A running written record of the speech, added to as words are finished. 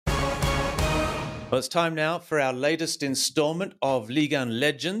Well, it's time now for our latest instalment of Ligue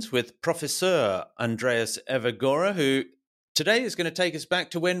Legends with Professor Ansdreas Evagora, who today is going to take us back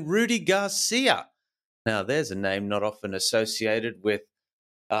to when Rudi Garcia. Now, there's a name not often associated with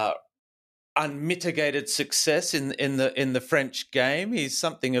unmitigated success in the French game. He's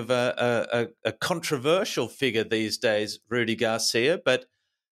something of a controversial figure these days, Rudi Garcia. But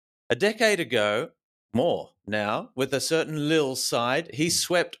a decade ago, more now, with a certain Lille side, he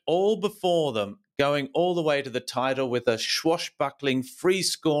swept all before them, going all the way to the title with a swashbuckling,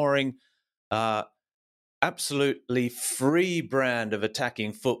 free-scoring, absolutely free brand of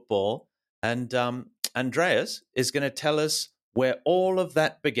attacking football. And Andreas is going to tell us where all of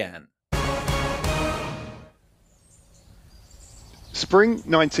that began. Spring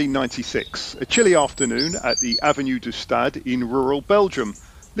 1996, a chilly afternoon at the Avenue du Stade in rural Belgium.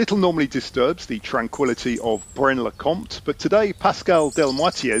 Little normally disturbs the tranquility of Braine-le-Comte, but today Pascal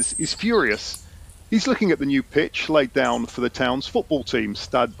Delmoitiez is furious. He's looking at the new pitch laid down for the town's football team,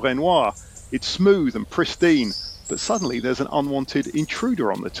 Stade Brennois. It's smooth and pristine, but suddenly there's an unwanted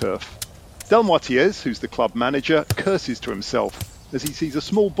intruder on the turf. Delmoitiez, who's the club manager, curses to himself as he sees a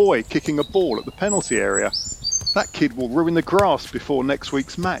small boy kicking a ball at the penalty area. That kid will ruin the grass before next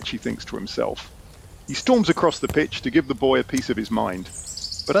week's match, he thinks to himself. He storms across the pitch to give the boy a piece of his mind.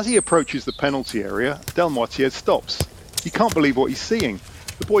 But as he approaches the penalty area, Delmoitiez stops. He can't believe what he's seeing.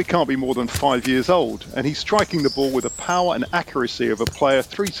 The boy can't be more than 5 years old, and he's striking the ball with the power and accuracy of a player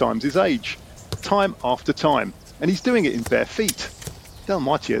 3 times his age, time after time, and he's doing it in bare feet.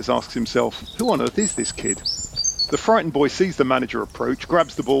 Delmoitiez asks himself, who on earth is this kid? The frightened boy sees the manager approach,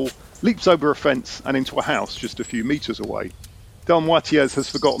 grabs the ball, leaps over a fence and into a house just a few metres away. Delmoitiez has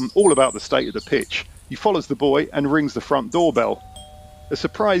forgotten all about the state of the pitch. He follows the boy and rings the front doorbell. A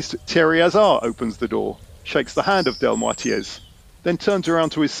surprised Thierry Hazard opens the door, shakes the hand of Delmoitiez, then turns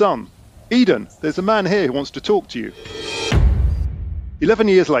around to his son. Eden, there's a man here who wants to talk to you. 11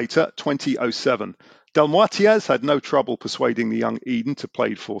 years later, 2007, Delmoitiez had no trouble persuading the young Eden to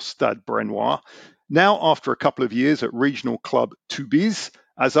play for Stade Brennois. Now, after a couple of years at regional club Tubize,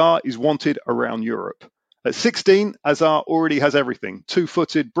 Hazard is wanted around Europe. At 16, Hazard already has everything.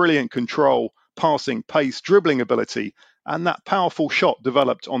 2-footed, brilliant control, passing, pace, dribbling ability, and that powerful shot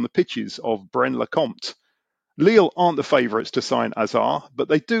developed on the pitches of Braine-le-Comte. Lille aren't the favourites to sign Hazard, but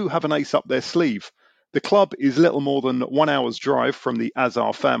they do have an ace up their sleeve. The club is little more than 1 hour's drive from the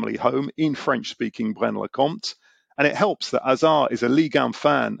Hazard family home in French-speaking Braine-le-Comte, and it helps that Hazard is a Ligue 1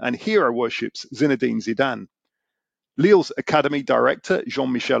 fan and hero worships Zinedine Zidane. Lille's academy director,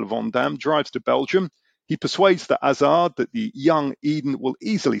 Jean-Michel Van Damme, drives to Belgium. He persuades the Hazard that the young Eden will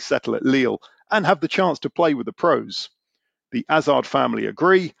easily settle at Lille and have the chance to play with the pros. The Hazard family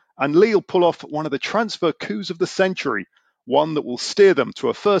agree, and Lille pull off one of the transfer coups of the century, one that will steer them to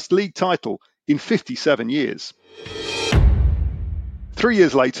a first league title in 57 years. 3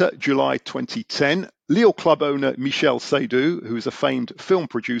 years later, July 2010, Lille club owner Michel Seydoux, who is a famed film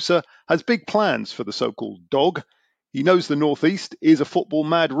producer, has big plans for the so-called dog. He knows the Northeast is a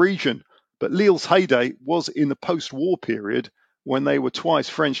football-mad region, but Lille's heyday was in the post-war period when they were twice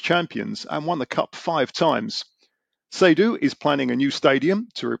French champions and won the cup 5 times. Seydoux is planning a new stadium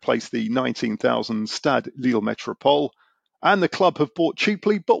to replace the 19,000 Stade Lille Métropole, and the club have bought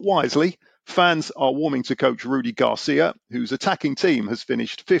cheaply but wisely. Fans are warming to coach Rudi Garcia, whose attacking team has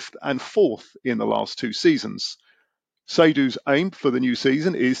finished 5th and 4th in the last 2 seasons. Seydoux's aim for the new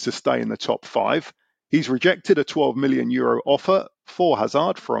season is to stay in the top 5. He's rejected a €12 million offer for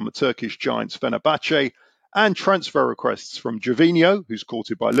Hazard from Turkish giants Fenerbahce, and transfer requests from Gervinho, who's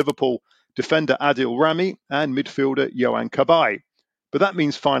courted by Liverpool, defender Adil Rami, and midfielder Yohan Cabaye. But that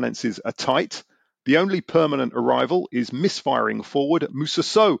means finances are tight. The only permanent arrival is misfiring forward Moussa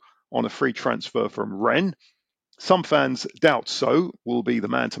Sow on a free transfer from Rennes. Some fans doubt Sow will be the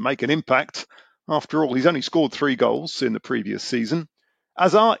man to make an impact. After all, he's only scored 3 goals in the previous season.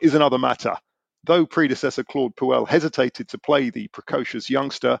 Hazard is another matter. Though predecessor Claude Puel hesitated to play the precocious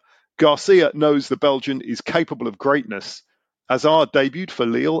youngster, Garcia knows the Belgian is capable of greatness. Hazard debuted for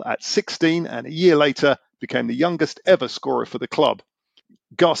Lille at 16 and a year later became the youngest ever scorer for the club.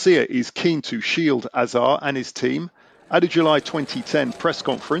 Garcia is keen to shield Hazard and his team. At a July 2010 press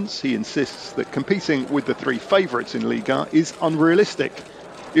conference, he insists that competing with the 3 favourites in Ligue 1 is unrealistic.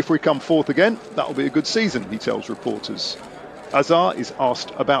 If we come 4th again, that'll be a good season, he tells reporters. Hazard is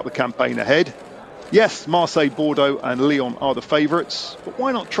asked about the campaign ahead. Yes, Marseille, Bordeaux and Lyon are the favourites, but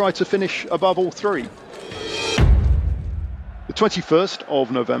why not try to finish above all 3? The 21st of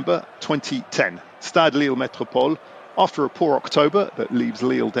November 2010, Stade Lille Métropole. After a poor October that leaves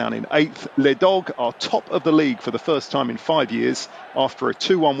Lille down in 8th, Les Dogs are top of the league for the first time in 5 years after a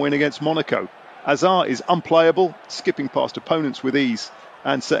 2-1 win against Monaco. Hazard is unplayable, skipping past opponents with ease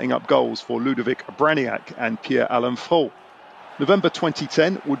and setting up goals for Ludovic Braniac and Pierre-Alain Frot. November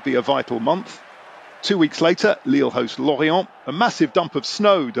 2010 would be a vital month. 2 weeks later, Lille host Lorient. A massive dump of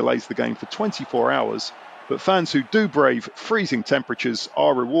snow delays the game for 24 hours, but fans who do brave freezing temperatures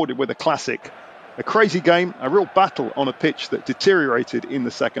are rewarded with a classic. A crazy game, a real battle on a pitch that deteriorated in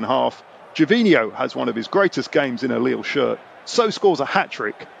the second half. Gervinho has one of his greatest games in a Lille shirt, so scores a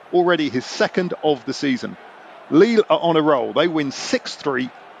hat-trick, already his second of the season. Lille are on a roll. They win 6-3.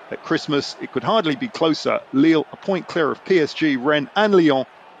 At Christmas, it could hardly be closer. Lille a point clear of PSG, Rennes and Lyon,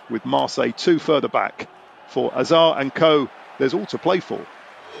 with Marseille 2 further back. For Hazard and co, there's all to play for.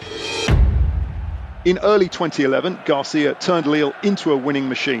 In early 2011, Garcia turned Lille into a winning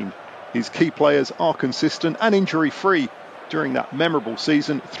machine. His key players are consistent and injury-free. During that memorable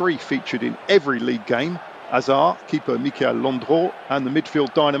season, 3 featured in every league game. Hazard, keeper Michael Landreau, and the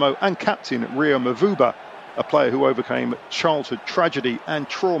midfield dynamo and captain Rio Mavuba, a player who overcame childhood tragedy and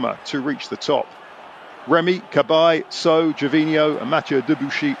trauma to reach the top. Remy, Cabaye, So, Gervinho and Mathieu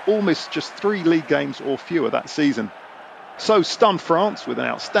Debuchy all missed just 3 league games or fewer that season. So stunned France with an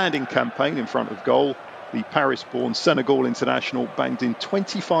outstanding campaign in front of goal. The Paris-born Senegal international banged in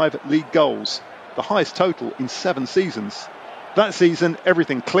 25 league goals, the highest total in 7 seasons. That season,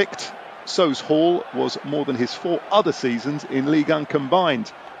 everything clicked. So's haul was more than his 4 other seasons in Ligue 1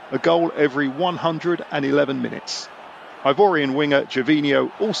 combined, a goal every 111 minutes. Ivorian winger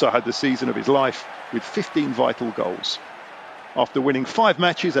Gervinho also had the season of his life with 15 vital goals. After winning 5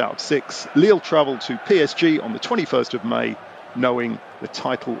 matches out of 6, Lille travelled to PSG on the 21st of May, knowing the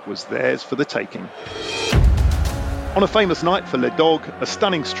title was theirs for the taking. On a famous night for Les Dogs, a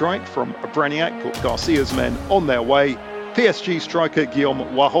stunning strike from Braniac put Garcia's men on their way. PSG striker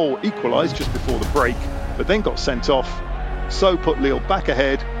Guillaume Waraud equalised just before the break, but then got sent off. So put Lille back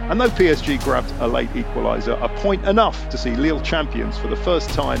ahead, and though PSG grabbed a late equaliser, a point enough to see Lille champions for the first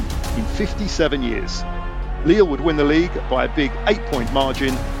time in 57 years. Lille would win the league by a big 8-point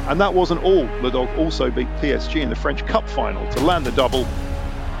margin, and that wasn't all. Les Dogs also beat PSG in the French Cup final to land the double.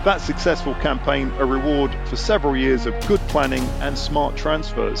 That successful campaign a reward for several years of good planning and smart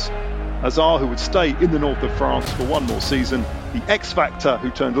transfers. Hazard, who would stay in the north of France for 1 more season, the X-factor who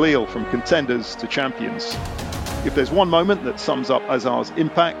turned Lille from contenders to champions. If there's one moment that sums up Hazard's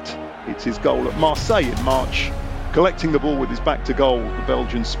impact, it's his goal at Marseille in March. Collecting the ball with his back to goal, the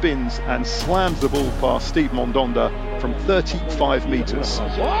Belgian spins and slams the ball past Steve Mondonda from 35 metres. A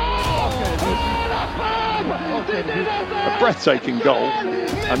breathtaking goal,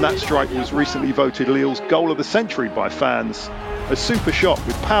 and that strike was recently voted Lille's goal of the century by fans. A super shot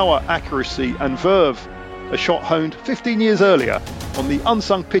with power, accuracy and verve. A shot honed 15 years earlier on the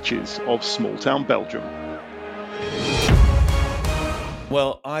unsung pitches of small-town Belgium.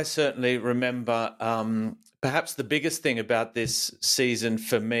 Well, I certainly remember perhaps the biggest thing about this season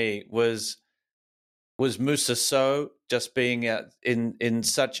for me was Moussa Sow just being in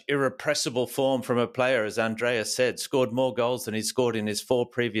such irrepressible form from a player, as Ansdreas said, scored more goals than he scored in his 4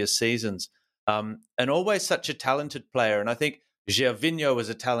 previous seasons, and always such a talented player. And I think Gervinho was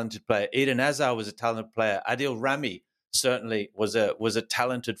a talented player. Eden Hazard was a talented player. Adil Rami certainly was a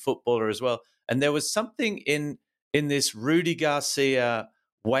talented footballer as well. And there was something in this Rudy Garcia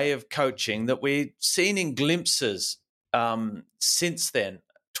way of coaching that we've seen in glimpses since then,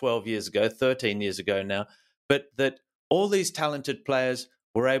 12 years ago, 13 years ago now, but that all these talented players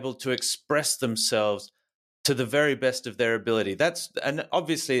were able to express themselves to the very best of their ability. And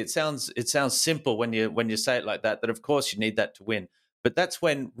obviously it sounds simple when you say it like that of course you need that to win, but that's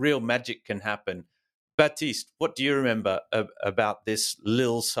when real magic can happen. Baptiste, what do you remember about this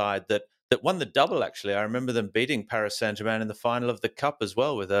Lille side that won the double? Actually, I remember them beating Paris Saint-Germain in the final of the Cup as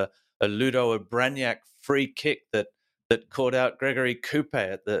well with a Ludo Braniac free kick that caught out Gregory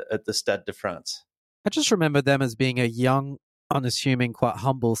Coupé at the Stade de France. I just remember them as being a young, unassuming, quite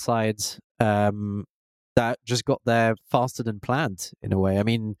humble side that just got there faster than planned in a way. I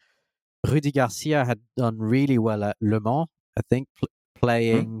mean, Rudy Garcia had done really well at Le Mans, I think,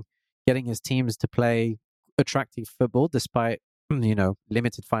 getting his teams to play attractive football despite,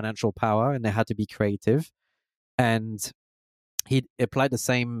 limited financial power, and they had to be creative. And he applied the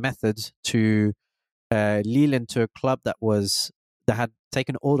same method to Lille, into a club that had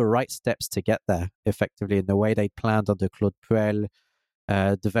taken all the right steps to get there effectively in the way they planned under Claude Puel,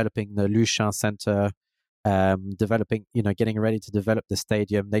 developing the Luchin Center, getting ready to develop the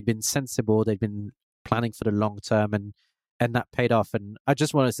stadium. They'd been sensible. They'd been planning for the long term, and that paid off. And I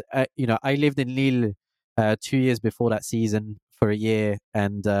just want to say, I lived in Lille 2 years before that season for a year,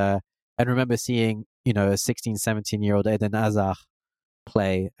 and remember seeing, a 16, 17-year-old Eden Hazard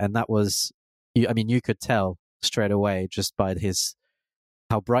play, and that was you could tell straight away just by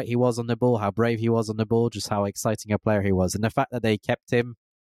how bright he was on the ball, how brave he was on the ball, just how exciting a player he was. And the fact that they kept him,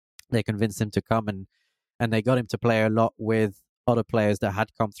 they convinced him to come, and they got him to play a lot with other players that had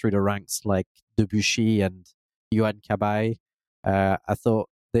come through the ranks, like Debuchy and Johan Cabaye. I thought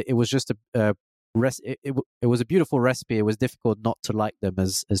that it was just it was a beautiful recipe. It was difficult not to like them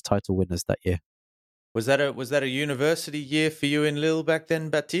as title winners that year. Was that a university year for you in Lille back then,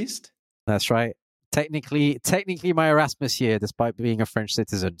 Baptiste? That's right. Technically my Erasmus year, despite being a French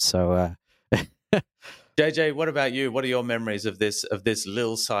citizen. So, JJ, what about you? What are your memories of this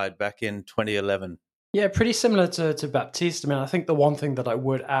Lille side back in 2011? Yeah, pretty similar to Baptiste. I mean, I think the one thing that I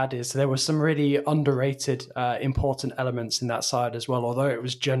would add is there were some really underrated, important elements in that side as well, although it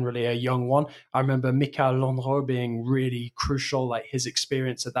was generally a young one. I remember Michael Landreau being really crucial, like his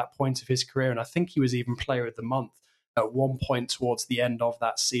experience at that point of his career, and I think he was even Player of the Month at one point towards the end of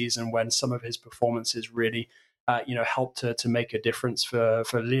that season when some of his performances really helped to make a difference for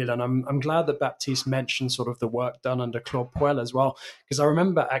Lille. And I'm glad that Baptiste mentioned sort of the work done under Claude Puel as well, because I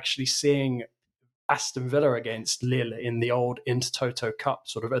remember actually seeing Aston Villa against Lille in the old Intertoto Cup,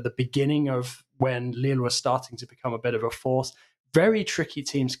 sort of at the beginning of when Lille was starting to become a bit of a force. Very tricky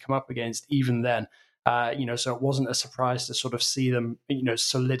team to come up against even then. So it wasn't a surprise to sort of see them,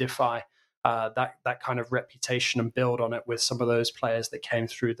 solidify that kind of reputation and build on it with some of those players that came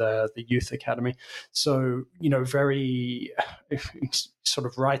through the youth academy. So, very sort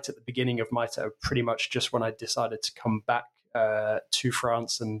of right at the beginning of my term, pretty much just when I decided to come back to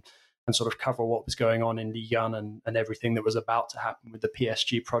France and sort of cover what was going on in Ligue 1 and everything that was about to happen with the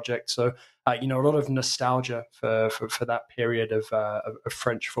PSG project. So, a lot of nostalgia for that period of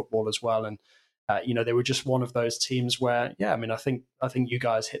French football as well. And, they were just one of those teams where, I think you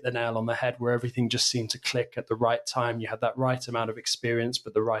guys hit the nail on the head, where everything just seemed to click at the right time. You had that right amount of experience,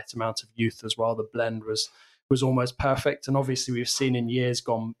 but the right amount of youth as well. The blend was almost perfect. And obviously we've seen in years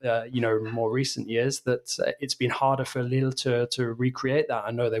gone, more recent years, that it's been harder for Lille to recreate that.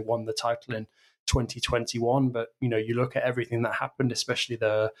 I know they won the title in 2021, but, you look at everything that happened, especially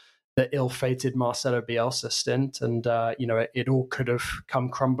the ill-fated Marcelo Bielsa stint, and, it all could have come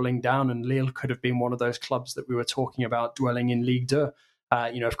crumbling down, and Lille could have been one of those clubs that we were talking about dwelling in Ligue 2,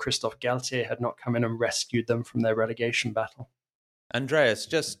 if Christophe Galtier had not come in and rescued them from their relegation battle. Andreas,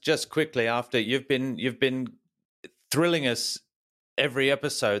 just quickly, after you've been thrilling us every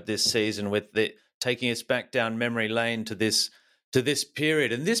episode this season with taking us back down memory lane to this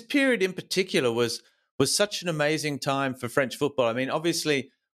period, and this period in particular was such an amazing time for French football. I mean,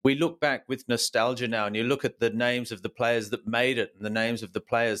 obviously we look back with nostalgia now, and you look at the names of the players that made it and the names of the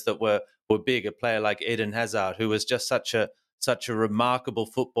players that were big. A player like Eden Hazard, who was just such a remarkable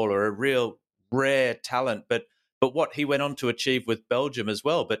footballer, a real rare talent, but what he went on to achieve with Belgium as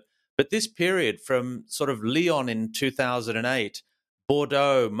well. But this period from sort of Lyon in 2008,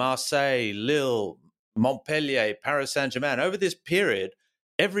 Bordeaux, Marseille, Lille, Montpellier, Paris Saint-Germain, over this period,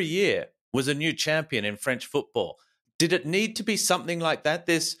 every year was a new champion in French football. Did it need to be something like that?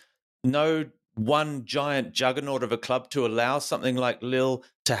 There's no one giant juggernaut of a club to allow something like Lille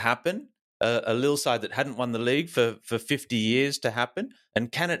to happen, a Lille side that hadn't won the league for 50 years to happen.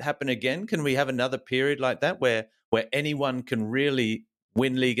 And can it happen again? Can we have another period like that where anyone can really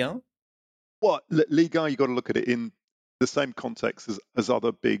win Ligue 1? Well, Ligue 1, you've got to look at it in the same context as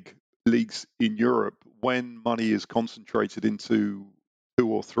other big leagues in Europe. When money is concentrated into two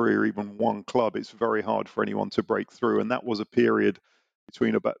or three or even one club, it's very hard for anyone to break through. And that was a period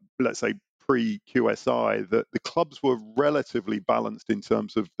between about, let's say, pre-QSI, that the clubs were relatively balanced in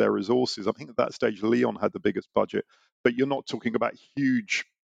terms of their resources. I think at that stage, Lyon had the biggest budget, but you're not talking about huge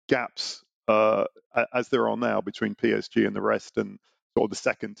gaps as there are now between PSG and the rest, and sort of the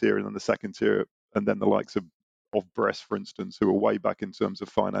second tier and then the second tier, and then the likes of Brest, for instance, who are way back in terms of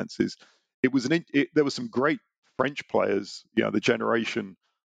finances. There was some great French players, the generation,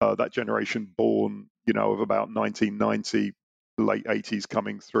 that generation born, of about 1990, late 80s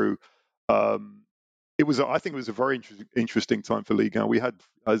coming through. I think it was a very interesting time for Ligue 1. We had,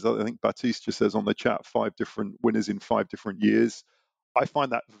 as I think Baptiste just says on the chat, 5 different winners in 5 different years. I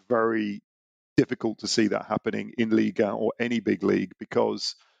find that very difficult to see that happening in Ligue 1 or any big league,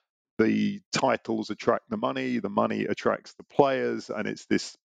 because the titles attract the money attracts the players, and it's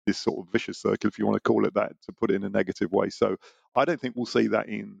this sort of vicious circle, if you want to call it that, to put it in a negative way. So I don't think we'll see that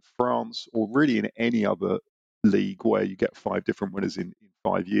in France or really in any other league where you get 5 different winners in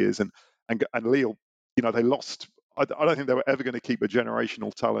 5 years. And Lille, they lost. I don't think they were ever going to keep a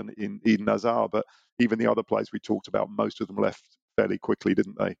generational talent in Eden Hazard, but even the other players we talked about, most of them left fairly quickly,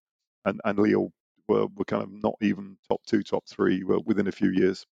 didn't they? And Lille were kind of not even top 2, top 3 within a few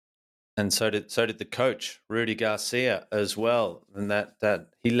years. And so did the coach, Rudy Garcia, as well. And that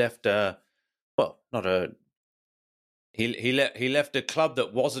he left he left a club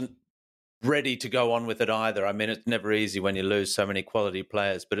that wasn't ready to go on with it either. I mean, it's never easy when you lose so many quality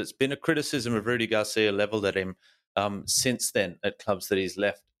players, but it's been a criticism of Rudy Garcia leveled at him since then at clubs that he's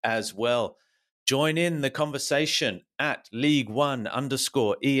left as well. Join in the conversation at Ligue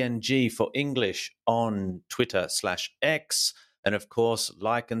 1_ENG for English on Twitter/X. And of course,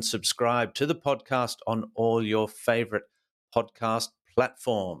 like and subscribe to the podcast on all your favorite podcast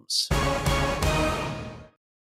platforms.